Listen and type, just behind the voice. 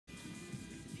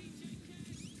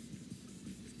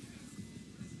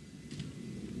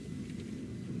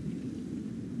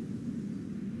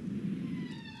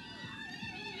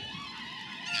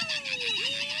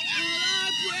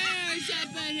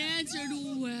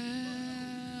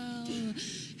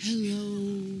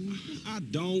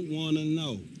don't want to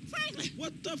know. Franklin!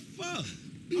 What the fuck?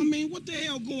 I mean, what the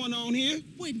hell going on here?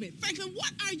 Wait a minute. Franklin,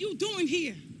 what are you doing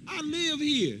here? I live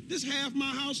here. This half my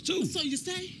house, too. So you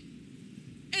say?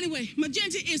 Anyway,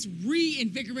 Magenta is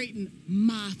reinvigorating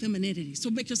my femininity. So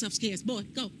make yourself scarce. Boy,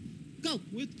 go. Go.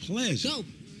 With pleasure. Go.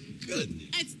 Goodness.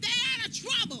 And stay out of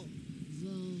trouble.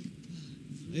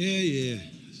 Yeah.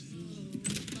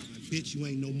 I bet you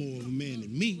ain't no more of a man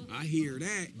than me. I hear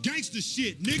that. Gangster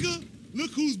shit, nigga.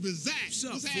 Look who's bizarre.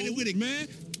 What's at it fool? with it, man?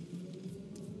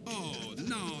 Oh,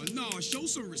 no. Show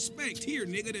some respect here,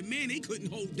 nigga. The man, they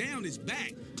couldn't hold down his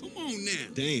back. Come on now.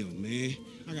 Damn, man.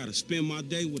 I gotta spend my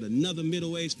day with another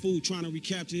middle-aged fool trying to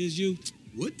recapture his youth.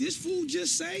 What this fool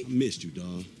just say? I missed you,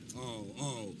 dawg.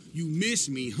 Oh, you miss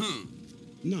me, huh?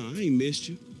 Nah, I ain't missed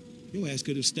you. Your ass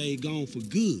could have stayed gone for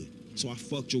good. So I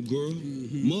fucked your girl,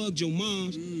 mugged your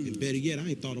moms, and better yet, I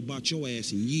ain't thought about your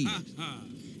ass in years.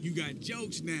 You got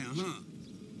jokes now, huh?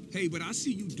 Hey, but I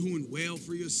see you doing well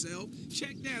for yourself.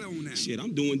 Check that on out. Shit,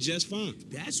 I'm doing just fine.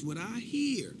 That's what I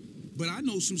hear. But I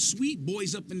know some sweet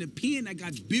boys up in the pen that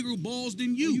got bigger balls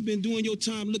than you. Oh, you been doing your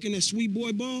time looking at sweet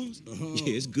boy balls?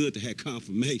 Yeah, it's good to have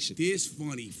confirmation. This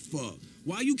funny fuck.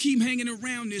 Why you keep hanging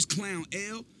around this clown,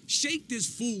 L? Shake this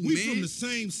fool, We man. from the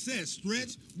same set,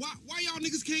 Stretch. Why y'all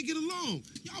niggas can't get along?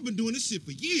 Y'all been doing this shit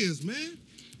for years, man.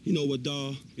 You know what,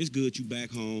 dawg? It's good you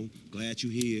back home. Glad you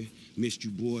here. Missed you,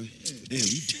 boy. Damn,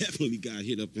 you definitely got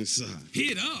hit up inside.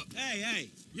 Hit up? Hey.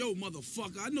 Yo,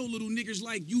 motherfucker, I know little niggas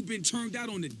like you been turned out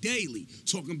on the daily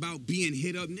talking about being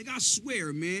hit up. Nigga, I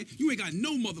swear, man, you ain't got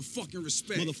no motherfucking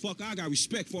respect. Motherfucker, I got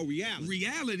respect for reality.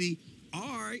 Reality?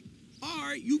 All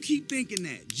right, you keep thinking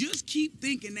that. Just keep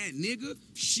thinking that, nigga.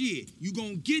 Shit, you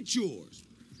gonna get yours.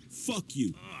 Fuck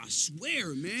you. I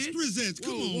swear, man. Strizette,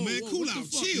 come on, man. Cool What the out.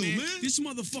 fuck, Chill, man. This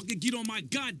motherfucker get on my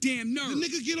goddamn nerves. The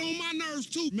nigga get on my nerves,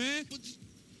 too, man. But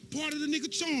part of the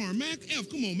nigga charm, man. F,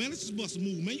 come on, man. Let's just bust a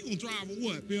move, man. You gonna drive or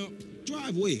what, pimp?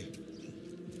 Drive where?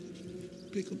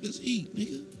 Pick up this heat,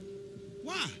 nigga.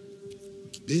 Why?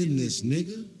 Business,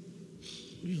 nigga.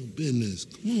 Real business.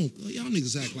 Come on, y'all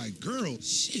niggas act like girls.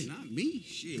 Shit. Not me,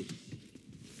 shit.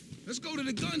 Let's go to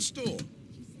the gun store.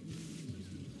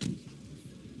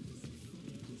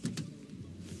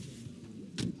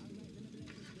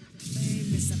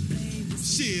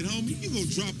 Shit, homie, you gonna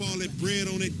drop all that bread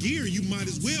on that gear, you might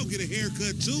as well get a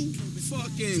haircut, too.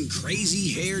 Fucking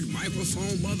crazy-haired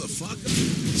microphone motherfucker.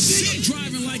 Shit,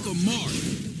 driving like a mark.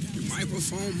 You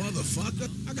microphone motherfucker.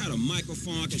 I got a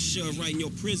microphone I can shove right in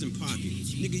your prison pocket.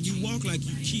 Nigga, you walk like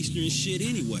you keister and shit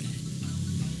anyway.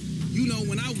 You know,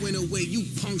 when I went away, you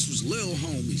punks was little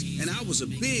homies, and I was a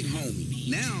big homie.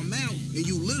 Now I'm out, and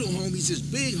you little homies is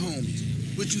big homies.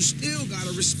 But you still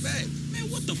gotta respect.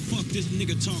 Man, what the fuck this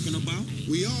nigga talking about?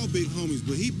 We all big homies,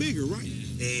 but he bigger, right?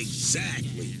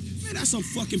 Exactly. Man, that's some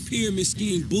fucking pyramid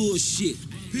scheme bullshit.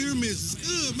 Pyramids is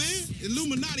good, man.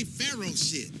 Illuminati pharaoh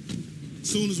shit.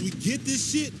 Soon as we get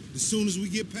this shit, as soon as we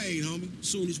get paid, homie.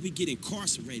 Soon as we get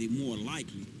incarcerated, more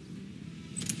likely.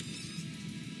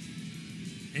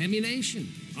 Ammunition.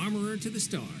 Armorer to the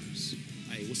stars.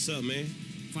 Hey, what's up, man?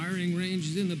 Firing range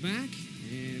is in the back,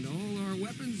 and all our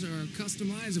weapons are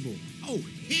customizable. Oh,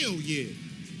 hell yeah.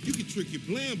 You can trick your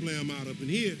blam out up in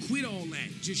here. Quit all that.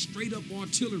 Just straight up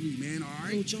artillery, man, all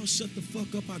right? Don't y'all shut the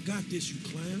fuck up. I got this, you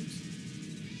clowns.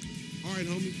 All right,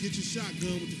 homie, get your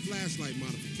shotgun with the flashlight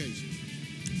modification.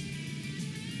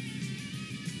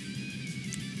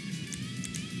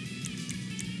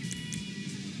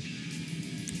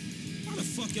 Why the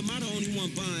fuck am I the only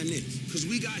one buying this? Because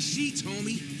we got sheets,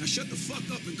 homie. Now shut the fuck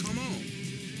up and come on.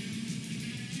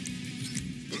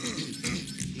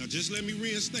 Now, just let me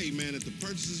reinstate, man, that the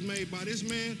purchases made by this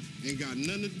man ain't got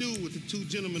nothing to do with the two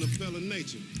gentlemen of felon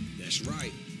nature. That's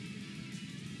right.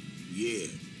 Yeah.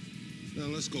 Now,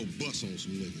 let's go bust on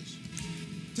some niggas.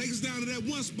 Take us down to that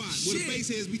one spot where the Shit. base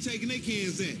heads be taking their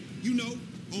cans at. You know,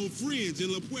 on Fringe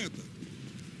in La Puerta.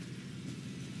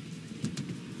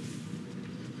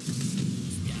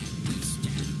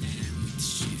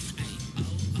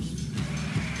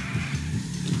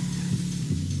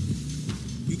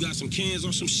 You got some cans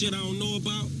or some shit I don't know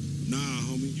about? Nah,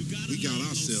 homie. We got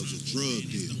ourselves a drug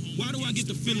deal. Why do I get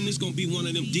the feeling it's gonna be one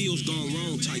of them deals gone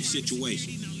wrong type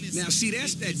situations? Now, see,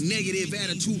 that's that negative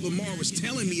attitude Lamar was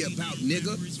telling me about,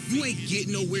 nigga. You ain't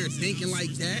getting nowhere thinking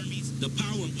like that. The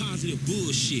power of positive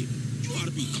bullshit. You ought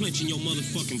to be clenching your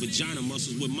motherfucking vagina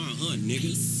muscles with my aunt,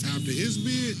 nigga. After his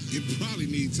bid, it probably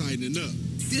need tightening up.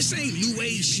 This ain't new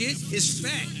age shit. It's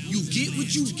fact. You get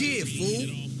what you give, fool.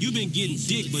 You been getting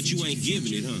dick, but you ain't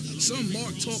giving it, huh? Some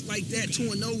Mark talk like that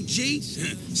to an OG.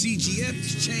 CGF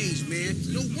has changed, man.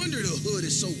 No wonder the hood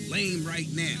is so lame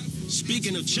right now.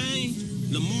 Speaking of change,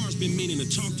 Lamar's been meaning to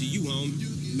talk to you, homie.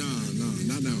 Nah,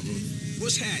 not now, homie.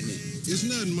 What's happening? It's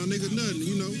nothing, my nigga, nothing,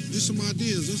 you know. Just some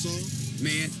ideas, that's all.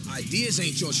 Man, ideas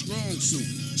ain't your strong suit,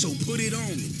 so put it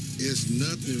on me. It's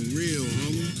nothing real,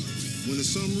 homie. When it's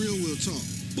something real, we'll talk.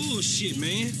 Bullshit,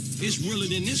 man. It's realer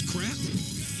than this crap.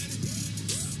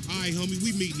 All right, homie,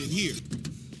 we meeting in here.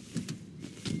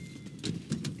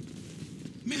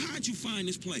 Man, how'd you find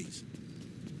this place?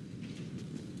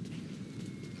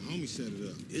 The homie set it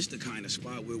up. It's the kind of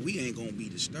spot where we ain't gonna be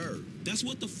disturbed. That's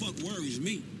what the fuck worries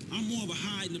me. I'm more of a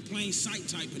hide in the plain sight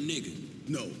type of nigga.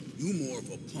 No, you more of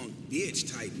a punk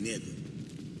bitch type nigga.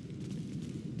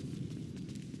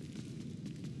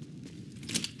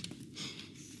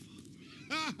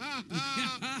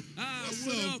 What's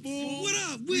up, fool? What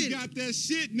up with We it? got that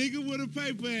shit, nigga, with a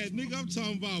paper at. Nigga, I'm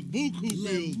talking about buku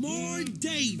bills. Lamar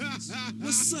Davis.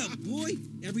 What's up, boy?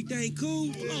 Everything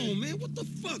cool? Hold on, man. What the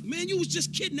fuck, man? You was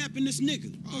just kidnapping this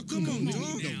nigga. Oh, come on, dog.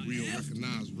 dog. Don't real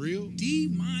recognize real. D,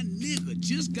 my nigga,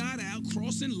 just got out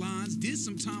crossing lines, did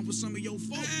some time with some of your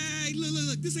folks. Hey, look.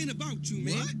 This ain't about you,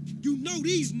 man. What? You know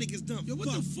these niggas done Yo, what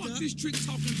the fuck up. this trick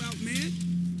talking about, man?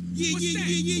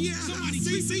 Yeah. Somebody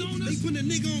See, creeping on they us? put a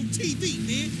nigga on TV,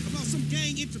 man, about some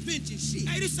gang intervention shit.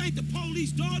 Hey, this ain't the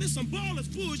police, dog. This some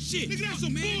ballers bullshit. Nigga, that's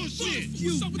some man, bullshit. fuck you.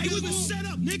 What's up with Hey, this we been bull? set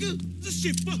up, nigga. This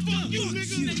shit fucked up. you, Fuck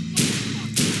nigga. you.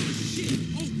 Shit,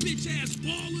 oh bitch ass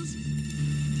ballers.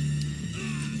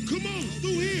 Come on,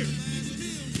 through here.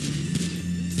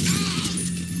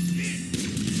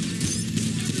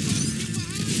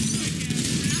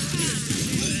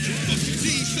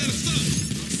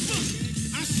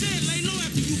 I said lay low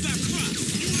after you got cropped.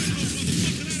 You ain't no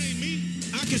motherfucker, that ain't me.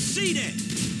 I can see that.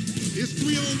 It's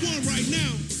 3-on-1 right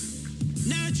now.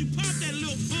 Now that you popped that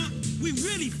little pump, we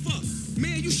really fucked.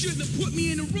 Man, you shouldn't have put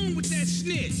me in the room with that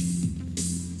snitch.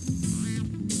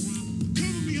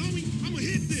 Cover me, homie. I'ma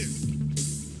hit this.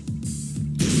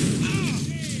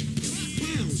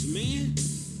 Bounce, man.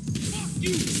 Fuck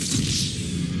you.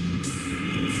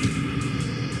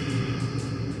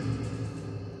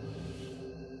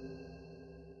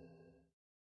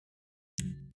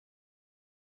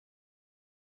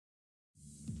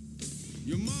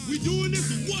 We doing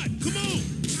this or what? Come on.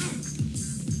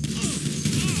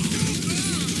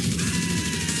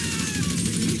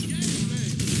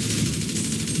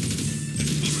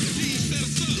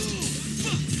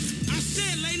 I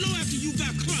said lay low after you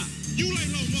got clocked. You lay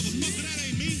low, motherfucker. That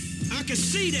ain't me. I can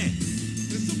see that.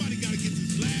 Then somebody gotta get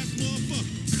this last motherfucker.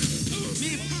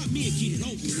 Man, pop me and get it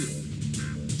over with.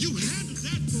 You handled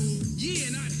that fool. Yeah,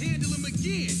 and I'd handle him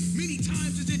again. Many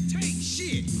times as it takes.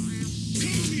 Shit.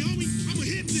 Cover me, homie. I'ma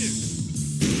hit this.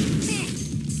 Fuck.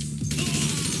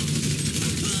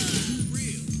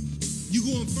 Real. You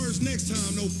going first next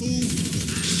time, no fool.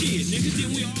 Shit, nigga, then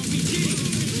we all be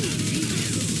dead.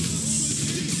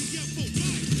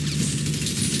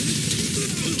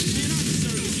 Man, I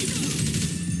deserve to get put.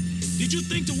 Did you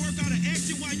think to work out an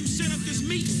exit while you set up this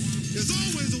meeting? There's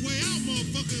always a way out,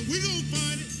 motherfucker, and we gon'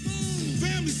 find it.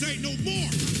 Families ain't no more.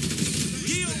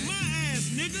 Kill my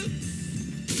ass, nigga.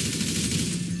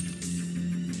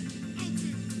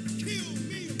 Kill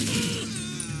me.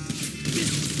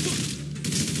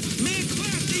 Man,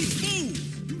 clap these fools.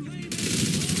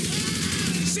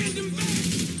 Send them back.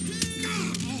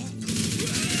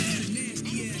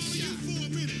 Nasty ass Follow you shot. for a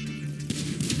minute.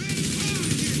 Man, it's hard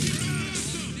to get my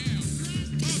ass up.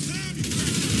 About time you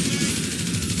crack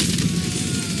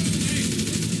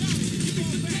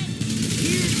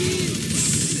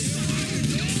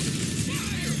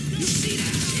You see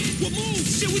that shit? Well, move.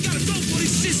 Shit, we gotta go before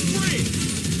this shit spread.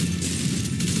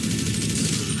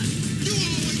 You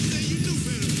always say you knew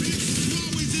better, bitch. You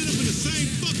always end up in the same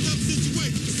fucked up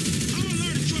situation. I'm gonna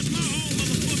learn to trust my own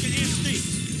motherfucking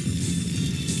instincts.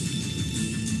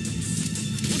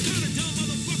 What kind of dumb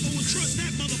motherfucker would trust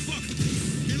that motherfucker?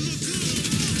 It look good.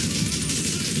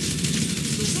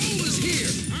 The roller's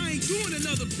here. I ain't doing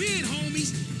another bid,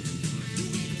 homies.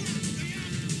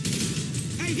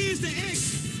 Hey, here's the exit.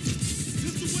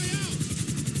 This the way out.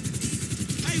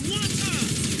 Hey, one time.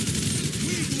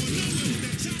 We ain't going nowhere with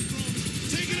that chop drum.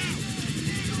 Take it out.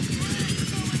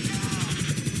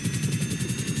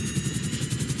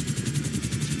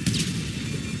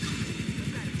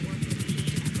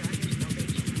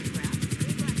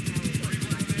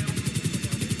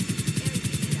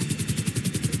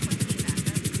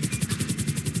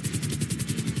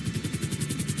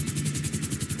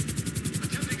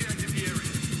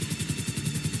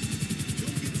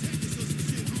 Don't get Texas or some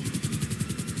shit, homie.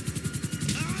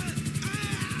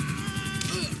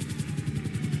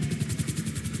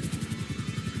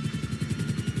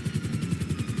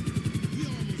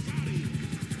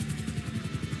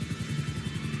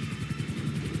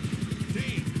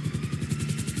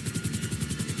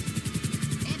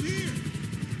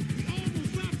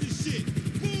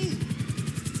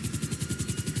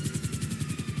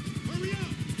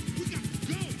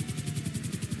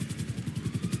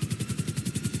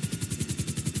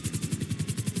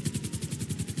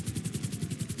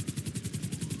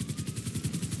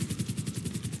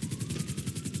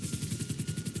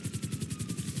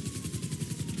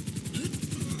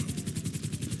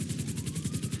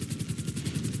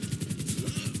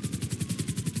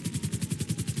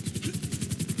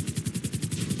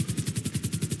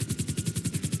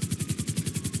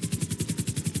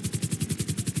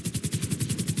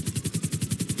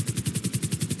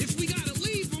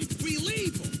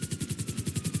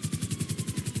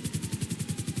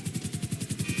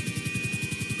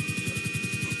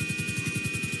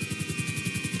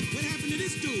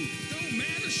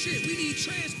 shit, we need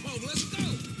transport. Let's go.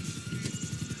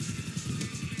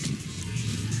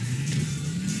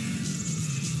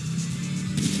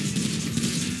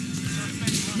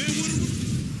 Man, what is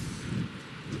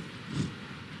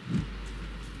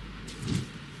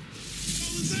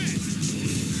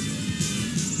that?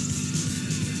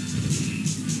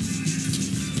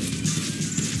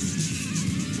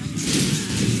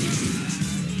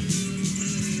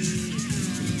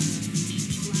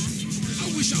 I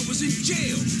wish I was in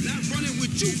jail, not running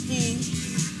with you, fool.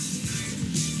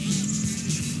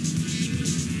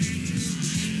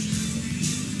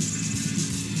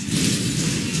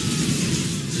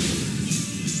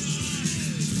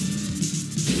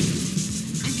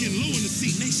 I'm getting low in the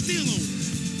seat and they still on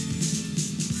it.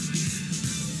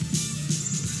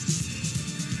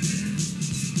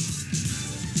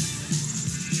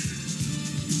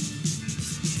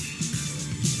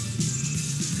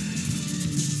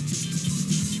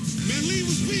 Man, leave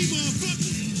us be,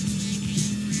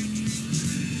 motherfucker.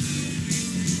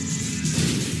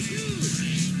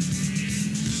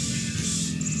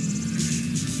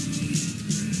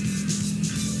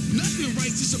 Nothing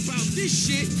righteous about this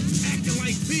shit, acting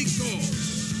like big dogs.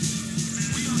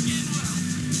 We are en route.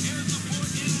 Air support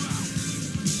en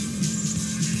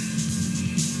route.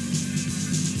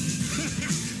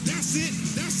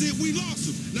 That's it, we lost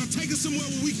him. Now take us somewhere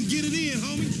where we can get it in,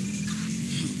 homie.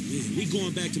 Man, we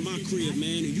going back to my crib,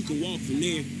 man, and you can walk from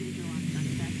there.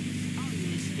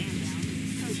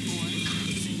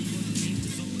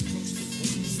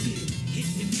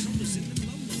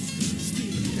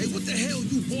 Hey, what the hell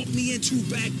you walked me into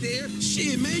back there?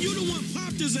 Shit, man, you the one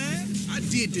popped his ass. I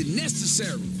did the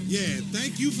necessary. Yeah,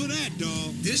 thank you for that,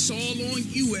 dawg. This all on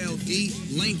you, LD,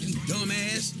 lanky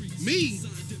dumbass. Me?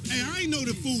 Hey, I ain't know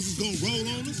the fools was gonna roll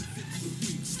on us.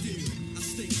 I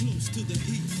stay close to the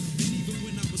heat, and even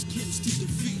when I was close to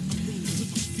defeat, I rose to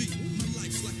my feet. My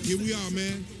life's like Here we are,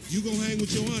 man. You gonna hang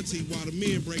with your auntie while the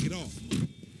men break it off.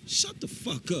 Shut the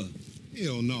fuck up.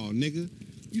 Hell no, nigga.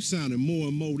 You sounding more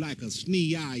and more like a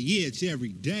snee-eye itch every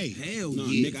day. Hell Nah,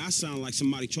 yeah. nigga, I sound like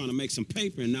somebody trying to make some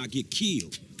paper and not get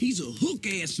killed. He's a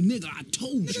hook-ass nigga, I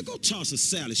told you. Nigga, go toss a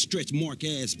salad, stretch mark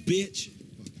ass bitch.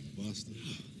 Fucking buster.